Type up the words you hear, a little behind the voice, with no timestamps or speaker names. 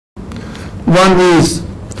One is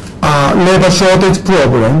labor shortage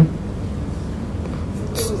problem.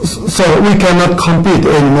 So we cannot compete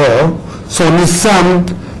anymore. So Nissan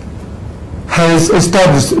has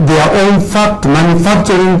established their own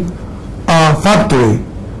manufacturing factory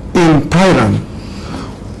in Thailand.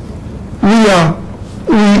 We are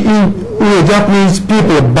Japanese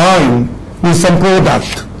people buying Nissan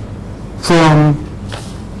product from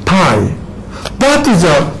Thai. That is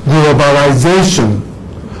a globalization.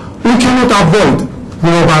 We cannot avoid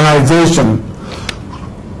globalization.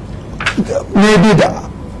 Maybe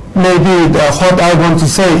what I want to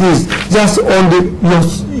say is just only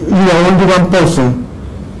you are only one person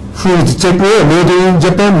who is Japan, made in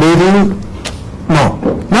Japan, made in no.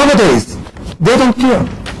 Nowadays they don't care.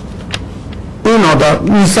 You know that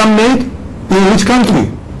Nissan made in which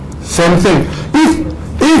country? Same thing. If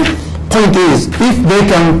point is if they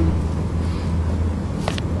can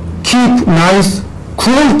keep nice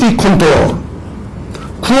quality control.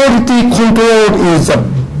 Quality control is the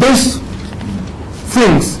best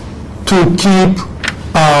things to keep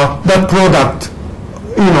that product,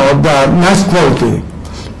 the nice quality.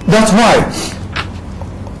 That's why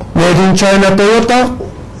made in China Toyota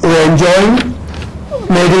we're enjoying,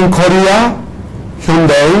 made in Korea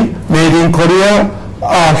Hyundai, made in Korea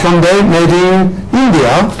Hyundai, made in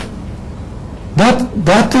India.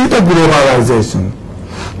 That is the globalization.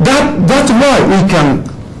 That's why we can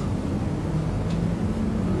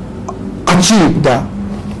achieve the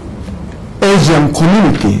Asian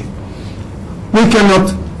community. We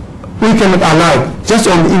cannot alive just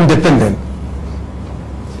on independent.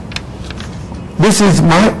 This is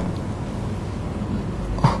my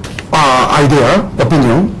idea,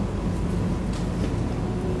 opinion.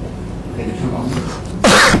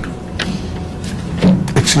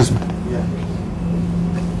 Excuse me. Yeah.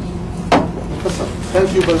 Professor,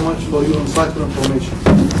 thank you very much for your insightful information.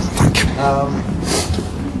 Thank you.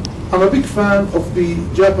 I'm a big fan of the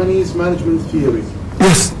Japanese management theory.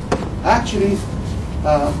 Yes. Actually,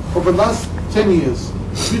 over the last 10 years,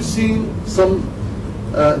 we've seen some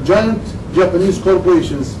giant Japanese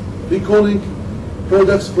corporations recalling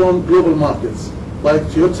products from global markets, like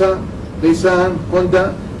Toyota, Nissan,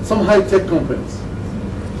 Honda, some high-tech companies.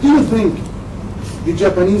 Do you think the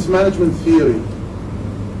Japanese management theory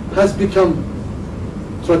has become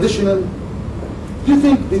traditional? Do you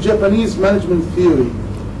think the Japanese management theory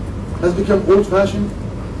has become old-fashioned?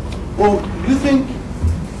 Or do you think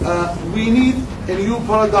we need a new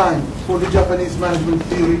paradigm for the Japanese management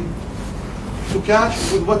theory to catch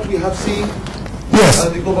with what we have seen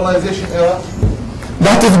in the globalization era?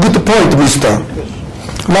 That is a good point, mister.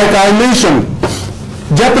 Like I mentioned,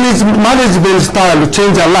 Japanese management style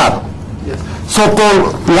changed a lot. Yes.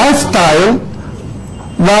 So-called lifetime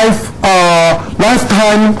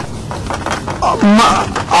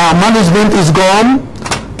management is gone,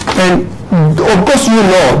 and of course you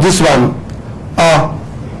know this one.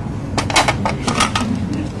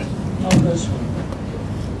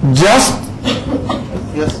 Just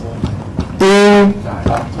in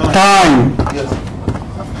time. Yes.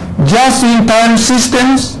 Just in time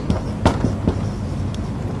systems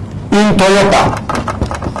in Toyota.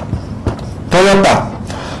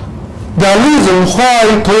 The reason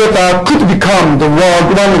why Toyota could become the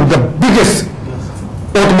world one of the biggest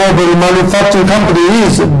automobile manufacturing company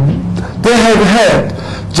is they have had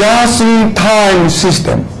just-in-time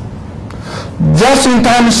system.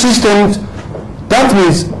 Just-in-time systems, that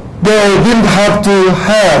means they didn't have to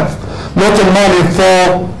have lots of money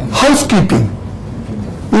for housekeeping.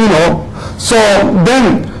 So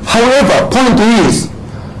then, however, point is,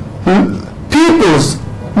 people's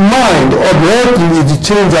mind or working is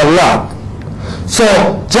changed a lot. So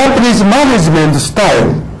Japanese management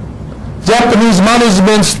style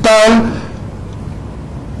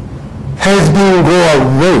has been going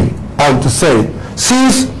away, I have to say,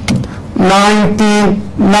 since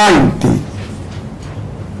 1990.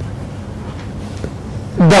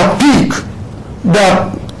 The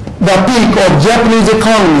peak of Japanese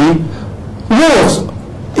economy was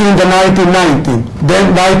in the 1990s.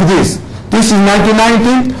 Then like this. This is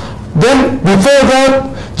 1990. Then before that,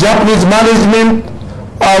 Japanese management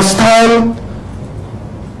style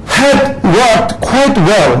had worked quite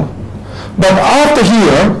well. But after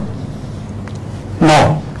here,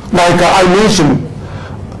 no. Like I mentioned,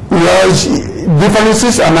 large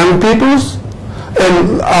differences among peoples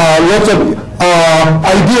and lots of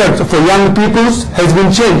ideas for young peoples has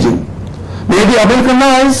been changing. Maybe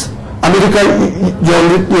Americanized,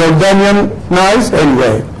 Jordanianized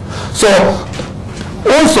anyway. So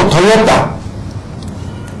also Toyota,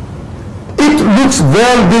 it looks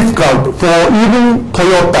very difficult for even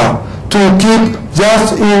Toyota to keep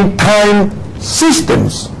just-in-time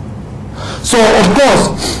systems. So of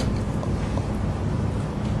course,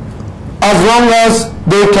 as long as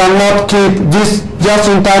they cannot keep this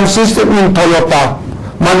just-in-time system in Toyota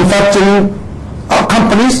manufacturing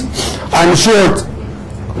companies, I'm sure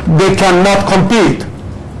they cannot compete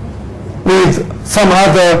with some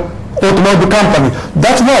other automobile company.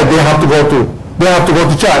 That's why they have to go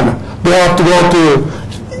to China. They have to go to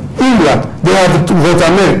England. They have to go to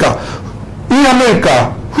America. In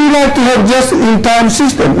America, who like to have just-in-time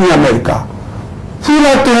system in America? Who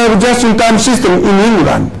like to have just-in-time system in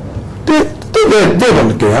England? They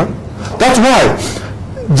don't care. That's why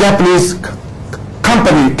Japanese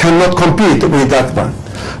company cannot compete with that one.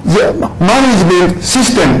 The management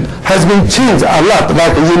system has been changed a lot,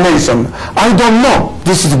 like you mentioned. I don't know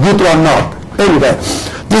this is good or not. Anyway,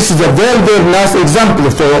 this is a very, very nice example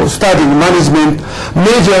for studying management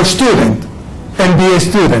major student, MBA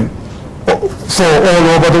student, for all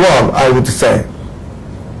over the world, I would say.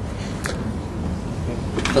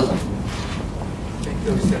 Thank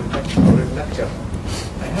you, Mr. for the lecture.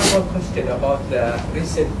 I have one question about the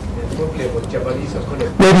recent problem with Japanese economy.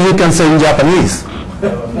 Maybe you can say in Japanese.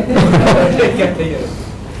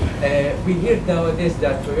 We hear nowadays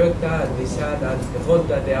that Toyota and Nissan and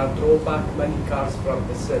Honda, they are draw back many cars from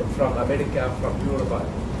America, from Europe,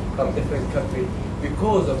 from different countries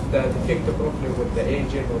because of the defective problem with the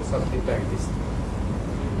engine or something like this.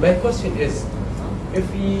 My question is, if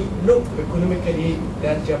we look economically,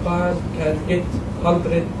 that Japan can get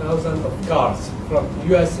 100,000 of cars from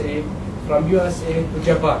USA to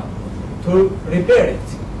Japan to repair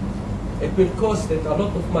it. It will cost it a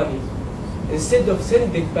lot of money. Instead of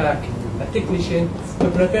sending back a technician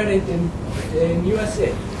to prepare it in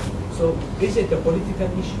USA. So is it a political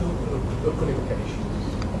issue or economical issue?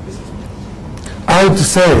 I would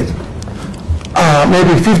say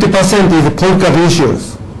maybe 50% is political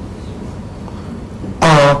issues.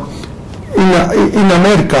 In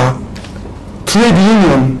America, trade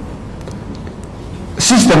union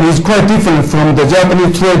system is quite different from the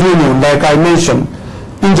Japanese trade union, like I mentioned.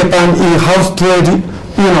 In Japan, in-house trade,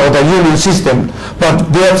 the union system, but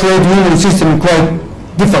their trade union system is quite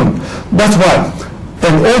different. That's why.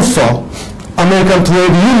 And also, American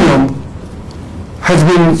trade union has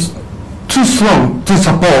been too strong to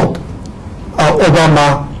support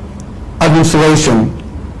Obama administration.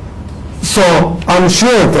 So I'm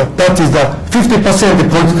sure that is the 50%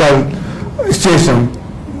 political situation.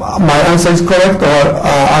 My answer is correct, or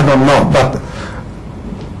I don't know, but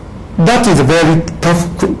that is a very tough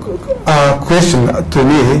question to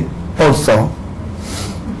me also.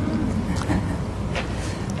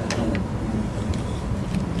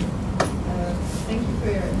 Thank you for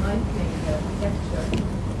your enlightening lecture.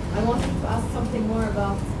 I wanted to ask something more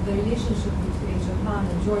about the relationship between Japan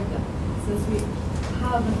and Jordan, since we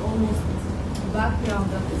have an almost background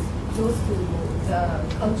that is close to the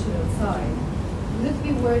cultural side. Would it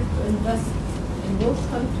be worth to invest in both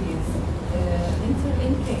countries,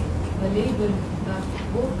 interlinking the labor that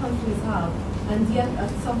both countries have, and yet at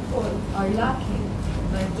some point are lacking?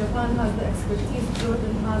 Like Japan has the expertise,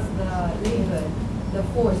 Jordan has the labor, the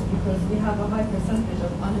force, because we have a high percentage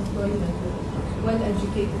of unemployment with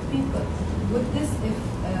well-educated people. Would this, if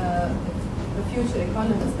the future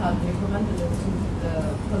economists had recommended it to the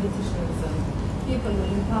politicians and people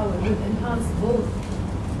in power, would enhance both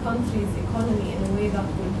countries' economy in a way that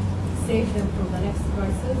would save them from the next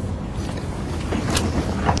crisis?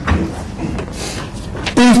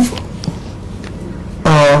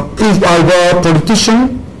 If I were a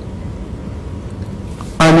politician,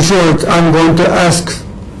 I'm sure I'm going to ask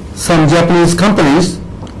some Japanese companies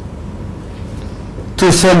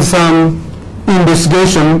to send some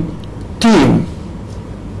investigation team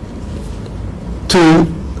to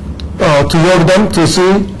Jordan to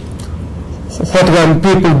see what kind of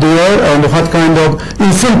people there and what kind of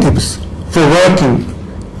incentives for working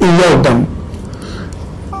in Jordan.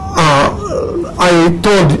 I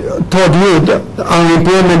told you that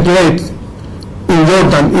unemployment rate in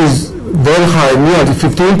Jordan is very high, nearly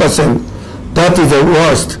 15%. That is the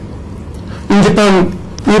worst. In Japan,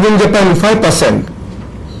 even Japan 5%.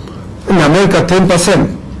 In America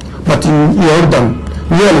 10%. But in Jordan,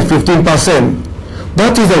 nearly 15%.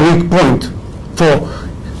 That is a weak point.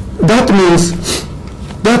 That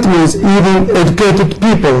means even educated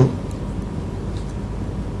people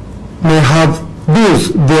may have lose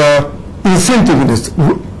their incentives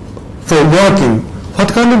for working. What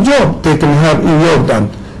kind of job they can have in Jordan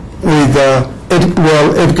with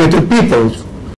well-educated people?